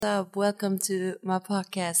Up? Welcome to my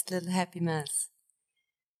podcast, Little Happy Mess.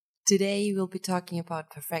 Today we'll be talking about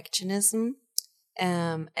perfectionism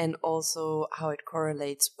and also how it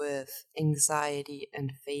correlates with anxiety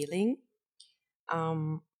and failing.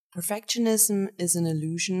 Perfectionism is an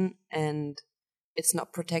illusion and it's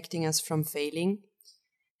not protecting us from failing.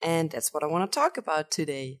 And that's what I want to talk about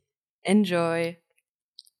today. Enjoy!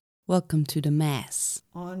 Welcome to the mess.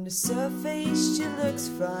 On the surface she looks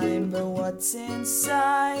fine, but what's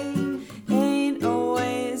inside ain't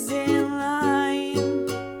always in line.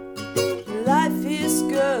 Life is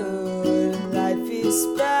good, life is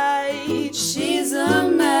bad. She's a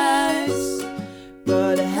mess,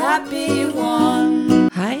 but a happy one.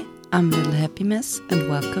 Hi, I'm Little Happy Mess and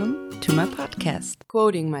welcome to my podcast.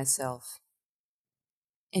 Quoting myself.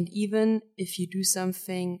 And even if you do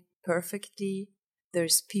something perfectly,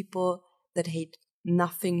 there's people that hate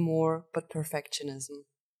nothing more but perfectionism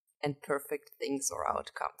and perfect things or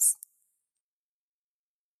outcomes.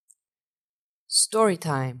 Story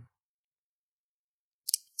time.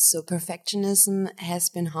 So perfectionism has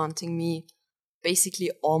been haunting me basically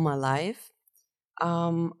all my life.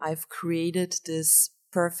 I've created this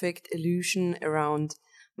perfect illusion around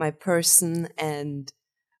my person and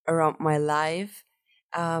around my life.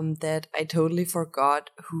 That I totally forgot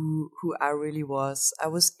who I really was. I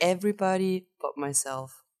was everybody but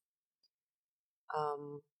myself.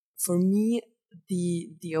 For me,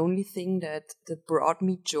 the only thing that brought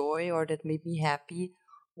me joy or that made me happy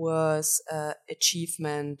was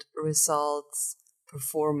achievement, results,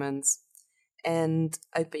 performance, and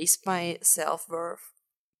I based my self-worth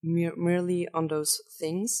merely on those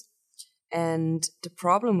things. And the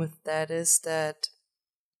problem with that is that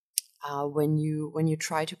when you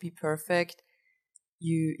try to be perfect,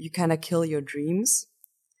 you kind of kill your dreams.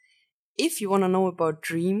 If you want to know about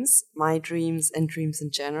dreams, my dreams and dreams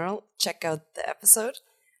in general, check out the episode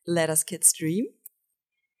Let Us Kids Dream.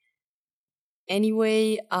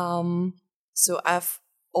 Anyway, so I've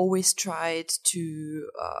always tried to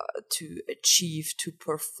achieve, to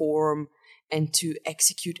perform, and to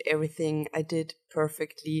execute everything I did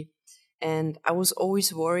perfectly. And I was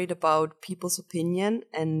always worried about people's opinion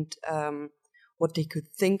and what they could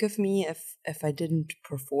think of me if I didn't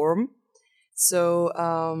perform. So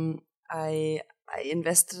I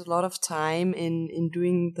invested a lot of time in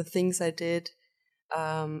doing the things I did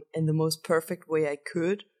in the most perfect way I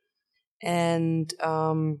could. And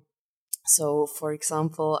so, for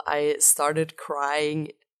example, I started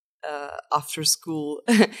crying after school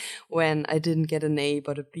when I didn't get an A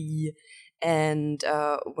but a B. And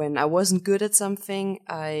when I wasn't good at something,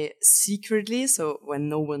 I secretly, so when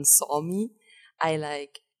no one saw me, I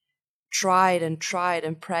tried and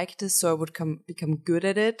practiced so I would become good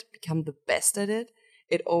at it, become the best at it.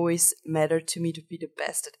 It always mattered to me to be the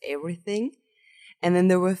best at everything. And then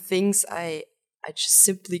there were things I just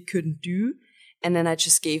simply couldn't do, and then I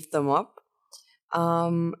just gave them up.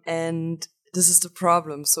 And this is the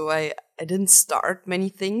problem. So I didn't start many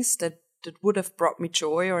things that would have brought me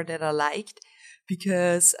joy or that I liked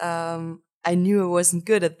because I knew I wasn't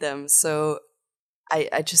good at them. So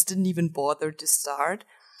I just didn't even bother to start.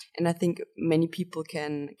 And I think many people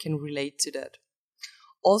can relate to that.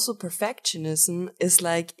 Also, perfectionism is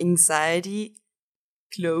like anxiety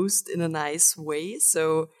closed in a nice way.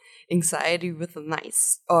 So anxiety with a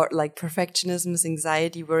nice, or like perfectionism is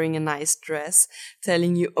anxiety wearing a nice dress,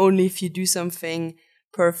 telling you only if you do something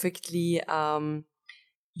perfectly,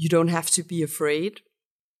 you don't have to be afraid.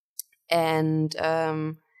 And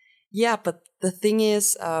yeah, but the thing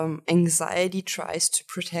is, anxiety tries to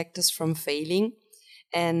protect us from failing.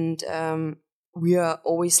 And we are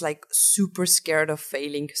always like super scared of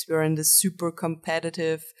failing because we're in this super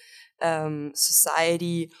competitive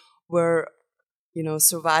society where, you know,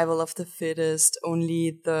 survival of the fittest,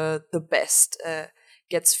 only the best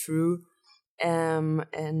gets through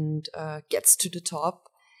and gets to the top.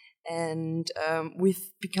 And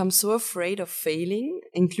we've become so afraid of failing,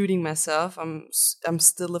 including myself. I'm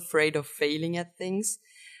still afraid of failing at things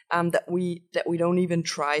that we don't even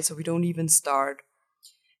try, so we don't even start.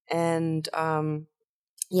 And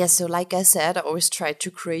yeah, so like I said, I always try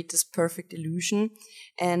to create this perfect illusion,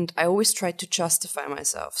 and I always try to justify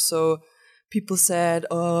myself. So people said,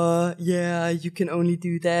 "Oh, yeah, you can only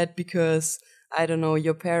do that because I don't know,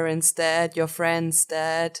 your parents' dad, your friends'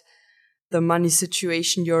 dad." The money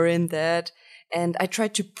situation you're in that. And I try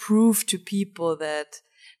to prove to people that,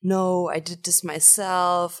 no, I did this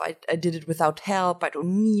myself. I did it without help. I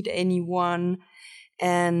don't need anyone.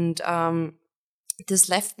 And this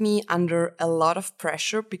left me under a lot of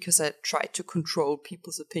pressure because I tried to control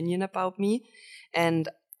people's opinion about me. And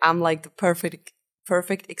I'm like the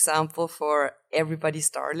perfect example for everybody's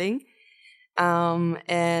darling.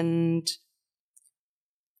 And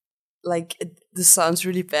like, this sounds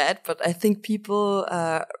really bad, but I think people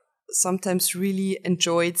sometimes really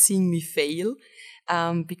enjoyed seeing me fail.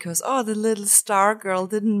 Because, the little star girl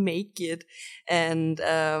didn't make it. And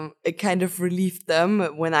it kind of relieved them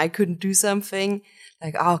when I couldn't do something.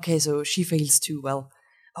 Like, okay, so she fails too. Well,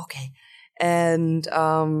 okay. And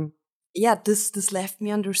this left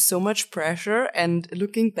me under so much pressure. And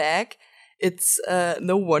looking back, it's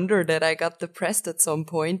no wonder that I got depressed at some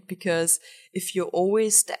point, because if you're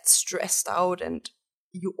always that stressed out and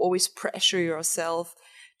you always pressure yourself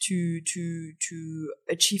to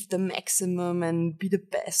achieve the maximum and be the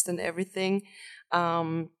best and everything,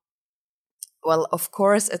 well, of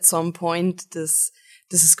course, at some point this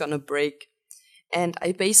is gonna break. And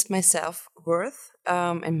I based my self-worth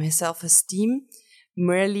and my self-esteem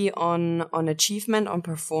merely on achievement, on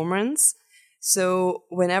performance. So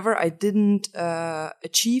whenever I didn't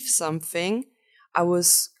achieve something, I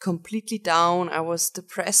was completely down. I was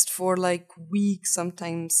depressed for like weeks,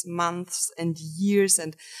 sometimes months and years.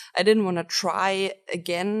 And I didn't want to try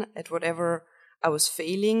again at whatever I was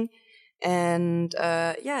failing. And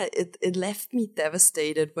it left me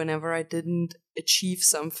devastated whenever I didn't achieve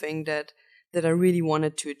something that I really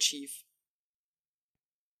wanted to achieve.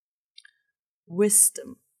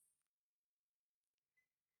 Wisdom.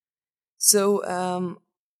 So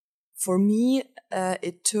for me,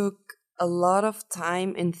 it took a lot of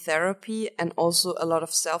time in therapy and also a lot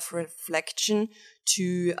of self-reflection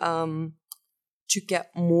to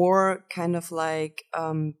get more kind of like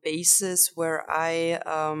basis where I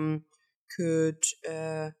could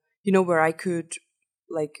where I could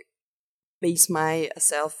like base my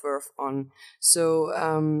self-worth on.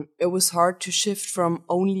 So it was hard to shift from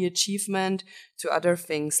only achievement to other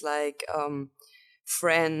things like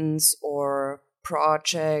friends or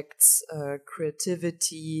projects,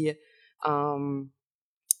 creativity,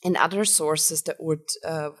 and other sources that would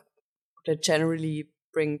that generally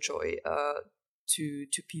bring joy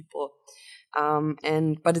to people.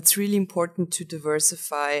 But it's really important to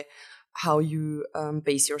diversify how you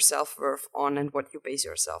base your self-worth on and what you base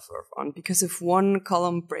your self-worth on. Because if one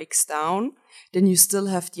column breaks down, then you still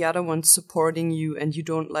have the other one supporting you, and you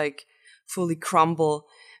don't like fully crumble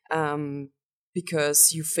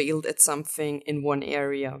because you failed at something in one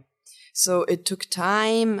area. So it took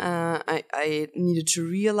time. I needed to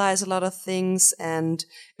realize a lot of things, and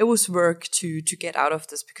it was work to get out of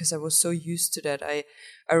this, because I was so used to that. I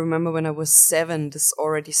remember when I was 7, this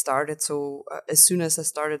already started. So as soon as I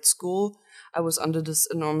started school, I was under this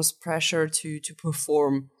enormous pressure to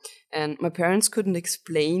perform, and my parents couldn't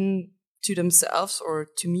explain to themselves or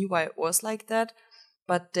to me why it was like that,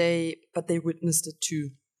 but they witnessed it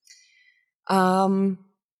too.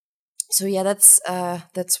 So yeah,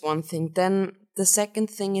 that's one thing. Then the second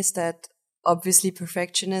thing is that obviously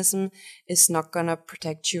perfectionism is not gonna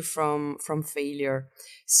protect you from failure.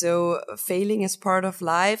 So failing is part of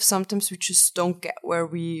life. Sometimes we just don't get where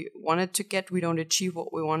we wanted to get. We don't achieve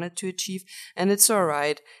what we wanted to achieve, and it's all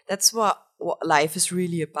right. That's what life is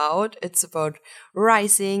really about. It's about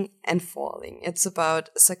rising and falling. It's about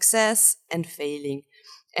success and failing.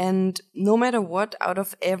 And no matter what, out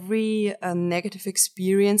of every negative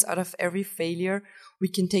experience, out of every failure, we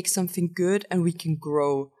can take something good and we can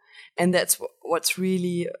grow. And that's what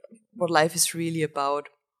life is really about.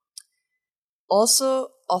 Also,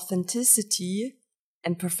 authenticity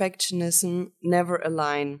and perfectionism never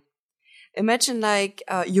align. Imagine like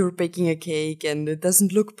you're baking a cake and it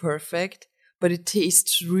doesn't look perfect, but it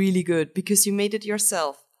tastes really good because you made it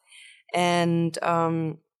yourself. And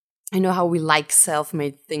I know how we like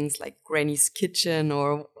self-made things like Granny's Kitchen,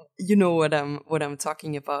 or you know what I'm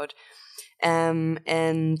talking about.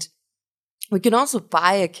 And we can also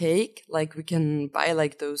buy a cake, like we can buy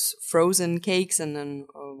like those frozen cakes and then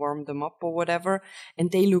warm them up or whatever, and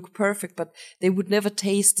they look perfect, but they would never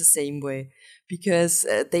taste the same way because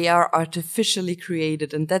they are artificially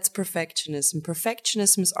created, and that's perfectionism.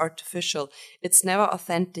 Perfectionism is artificial. It's never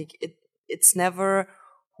authentic. It's never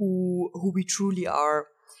who we truly are.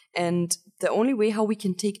 And the only way how we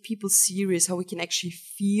can take people serious, how we can actually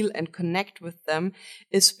feel and connect with them,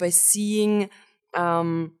 is by seeing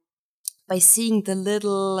the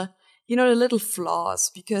little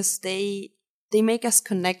flaws, because they make us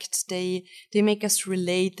connect. They make us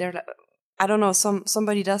relate. They're like, I don't know,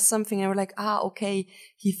 somebody does something and we're like, okay,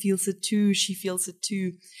 he feels it too, she feels it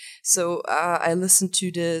too. So I listened to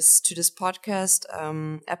this podcast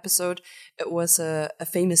episode. It was a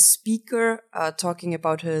famous speaker talking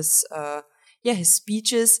about his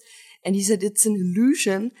speeches, and he said it's an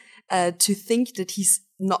illusion to think that he's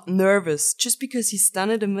not nervous. Just because he's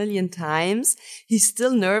done it a million times, he's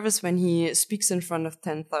still nervous when he speaks in front of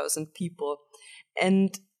 10,000 people.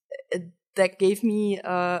 And that gave me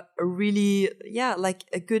a really, like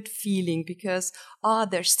a good feeling, because,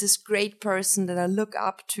 there's this great person that I look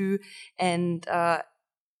up to, and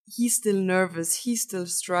he's still nervous, he's still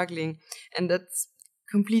struggling, and that's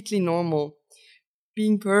completely normal.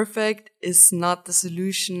 Being perfect is not the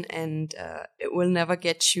solution, and it will never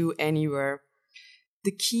get you anywhere.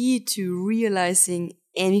 The key to realizing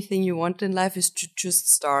anything you want in life is to just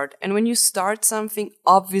start. And when you start something,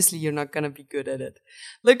 obviously you're not going to be good at it.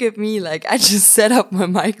 Look at me, like I just set up my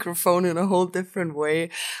microphone in a whole different way.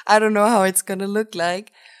 I don't know how it's going to look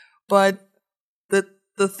like, but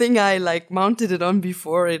the thing I like mounted it on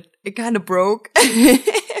before, it kind of broke.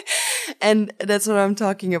 And that's what I'm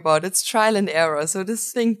talking about. It's trial and error. So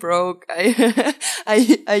this thing broke.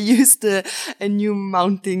 I used a new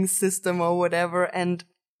mounting system or whatever, and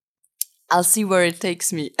I'll see where it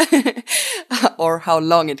takes me or how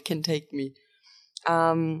long it can take me.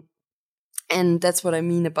 And that's what I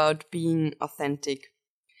mean about being authentic.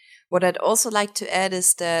 What I'd also like to add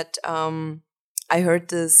is that I heard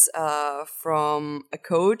this from a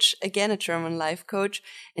coach, again, a German life coach,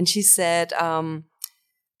 and she said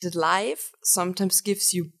that life sometimes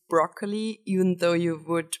gives you broccoli, even though you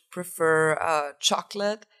would prefer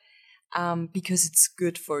chocolate, because it's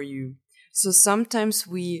good for you. So sometimes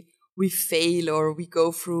we fail, or we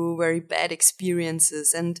go through very bad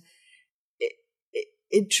experiences, and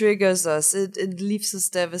it triggers us. It leaves us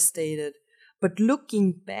devastated. But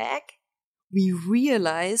looking back, we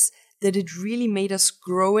realize that it really made us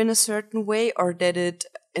grow in a certain way, or that it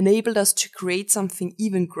enabled us to create something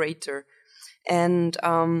even greater. And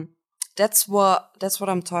that's what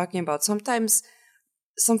I'm talking about. Sometimes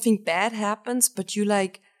something bad happens, but you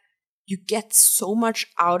get so much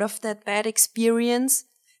out of that bad experience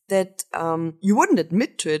that you wouldn't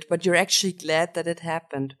admit to it, but you're actually glad that it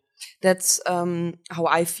happened. That's how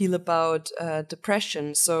I feel about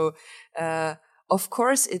depression. So of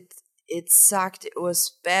course it sucked. It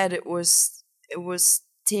was bad. It was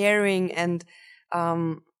tearing, and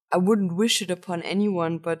I wouldn't wish it upon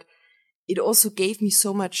anyone. But it also gave me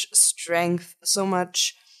so much strength, so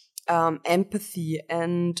much empathy,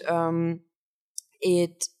 and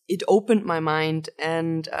it opened my mind,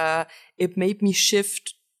 and it made me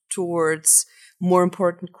shift towards more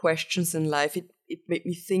important questions in life. It made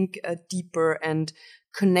me think deeper and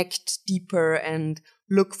connect deeper and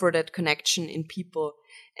look for that connection in people.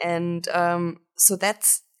 And so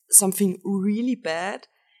that's something really bad,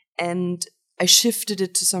 and I shifted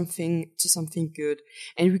it to something good.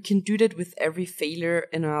 And we can do that with every failure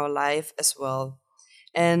in our life as well.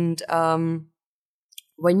 And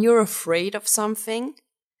when you're afraid of something,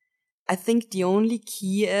 I think the only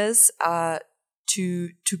key is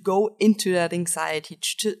to go into that anxiety,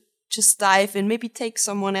 to just dive in, maybe take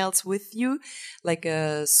someone else with you, like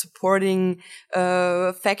a supporting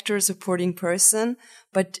factor, supporting person.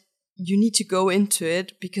 But you need to go into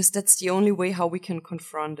it, because that's the only way how we can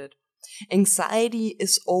confront it. Anxiety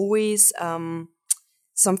is always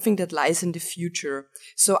something that lies in the future.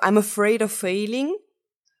 So I'm afraid of failing,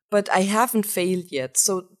 but I haven't failed yet.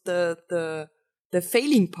 So the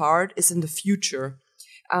failing part is in the future.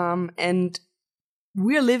 And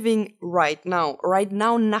we're living right now. Right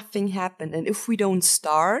now, nothing happened. And if we don't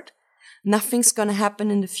start, nothing's going to happen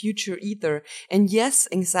in the future either. And yes,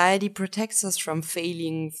 anxiety protects us from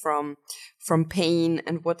failing, from pain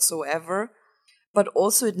and whatsoever. But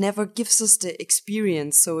also it never gives us the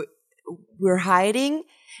experience. So we're hiding,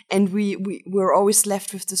 and we're always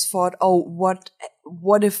left with this thought, oh,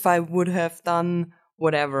 what if I would have done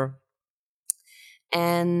whatever?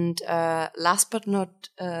 And last but not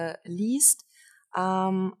least,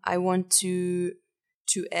 I want to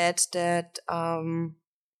add that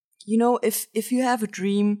if you have a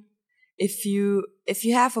dream, if you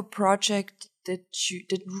have a project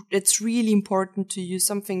that's really important to you,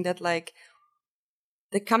 something that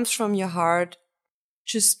comes from your heart,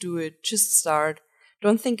 just do it. Just start.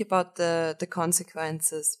 Don't think about the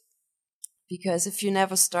consequences, because if you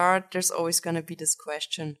never start, there's always going to be this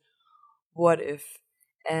question, what if?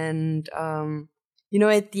 And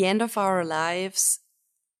at the end of our lives,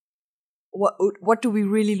 what do we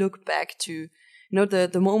really look back to?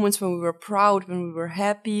 The moments when we were proud, when we were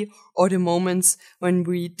happy, or the moments when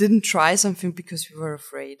we didn't try something because we were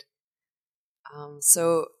afraid.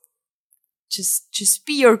 So just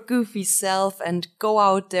be your goofy self and go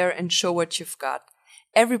out there and show what you've got.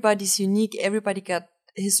 Everybody's unique. Everybody got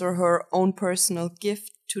his or her own personal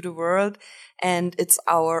gift to the world, and it's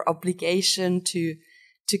our obligation to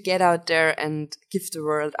to get out there and give the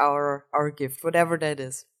world our gift, whatever that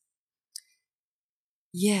is.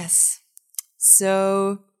 Yes.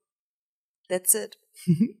 So that's it.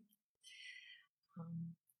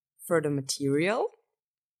 Further material.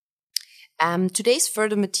 Today's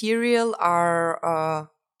further material are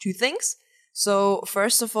two things. So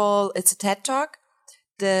first of all, it's a TED Talk.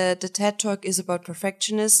 The TED Talk is about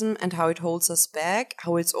perfectionism and how it holds us back,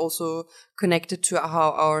 how it's also connected to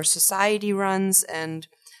how our society runs, and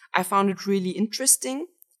I found it really interesting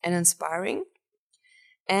and inspiring.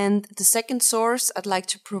 And the second source I'd like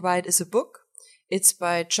to provide is a book. It's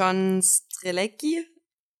by John Strelecki.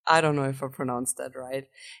 I don't know if I pronounced that right.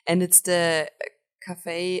 And it's The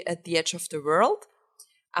Cafe at the Edge of the World.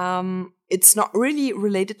 It's not really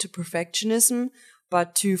related to perfectionism,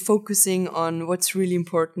 but to focusing on what's really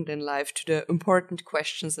important in life, to the important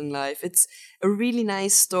questions in life. It's a really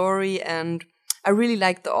nice story, and I really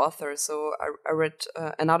like the author. So I read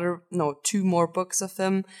two more books of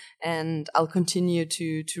him, and I'll continue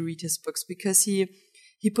to read his books because he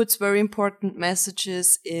puts very important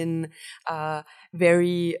messages in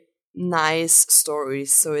very nice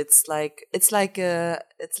stories. So it's like a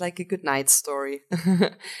good night story.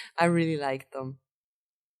 I really like them.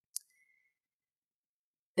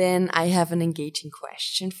 Then I have an engaging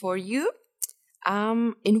question for you.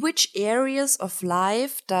 In which areas of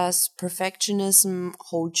life does perfectionism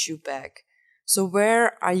hold you back? So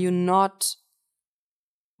where are you not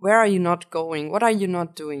going? What are you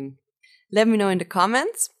not doing? Let me know in the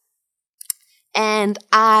comments. And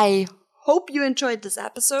I hope you enjoyed this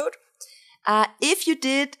episode. If you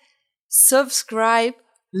did, subscribe,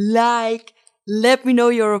 like, let me know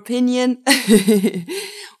your opinion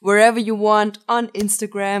wherever you want, on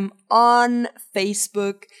Instagram, on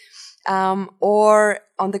Facebook, or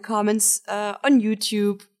on the comments on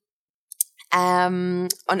YouTube. On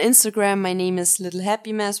Instagram, my name is Little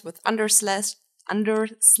Happy Mess with underslashes,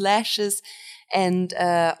 and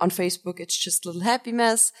on Facebook, it's just Little Happy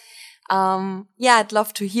Mess. I'd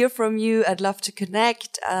love to hear from you. I'd love to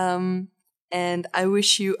connect. And I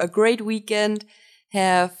wish you a great weekend.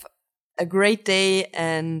 Have a great day,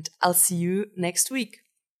 and I'll see you next week.